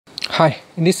Hi,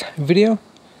 in this video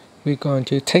we're going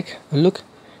to take a look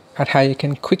at how you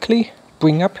can quickly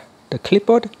bring up the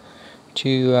clipboard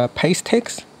to paste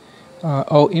text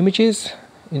or images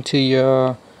into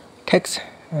your text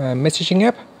messaging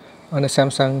app on the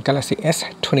Samsung Galaxy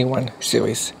S21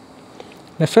 series.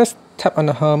 Now first, tap on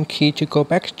the home key to go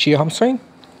back to your home screen,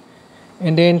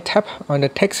 and then tap on the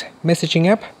text messaging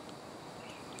app.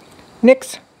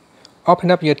 Next,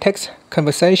 open up your text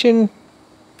conversation,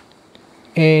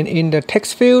 and in the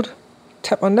text field,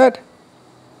 tap on that.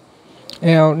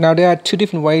 Now there are two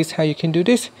different ways how you can do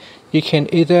this. You can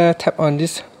either tap on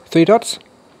these three dots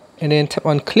and then tap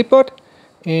on Clipboard,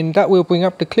 and that will bring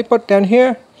up the clipboard down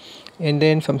here. And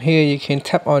then from here you can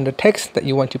tap on the text that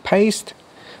you want to paste,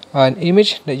 an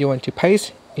image that you want to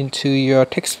paste into your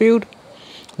text field.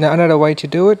 Now another way to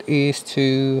do it is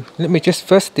to, let me just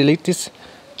first delete this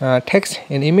text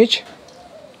and image.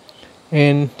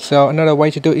 And so another way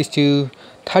to do it is to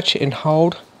touch and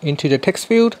hold into the text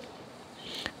field,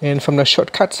 and from the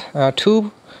shortcuts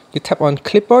tool you tap on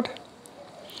Clipboard.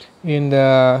 In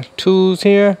the tools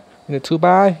here, in the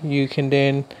toolbar, you can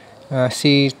then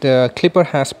see the clipboard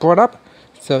has brought up.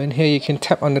 So in here you can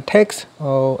tap on the text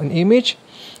or an image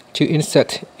to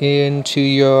insert into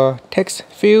your text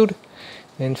field,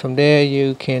 and from there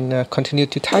you can continue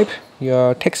to type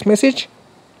your text message,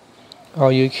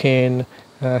 or you can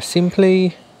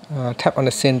simply tap on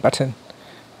the send button,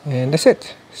 and that's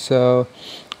it. So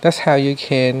that's how you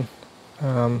can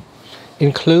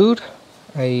include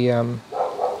a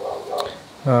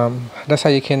that's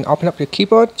how you can open up your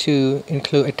keyboard to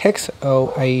include a text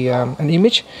or an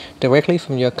image directly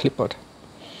from your clipboard.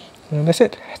 And that's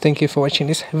it. Thank you for watching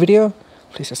this video.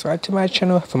 Please subscribe to my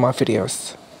channel for more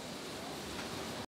videos.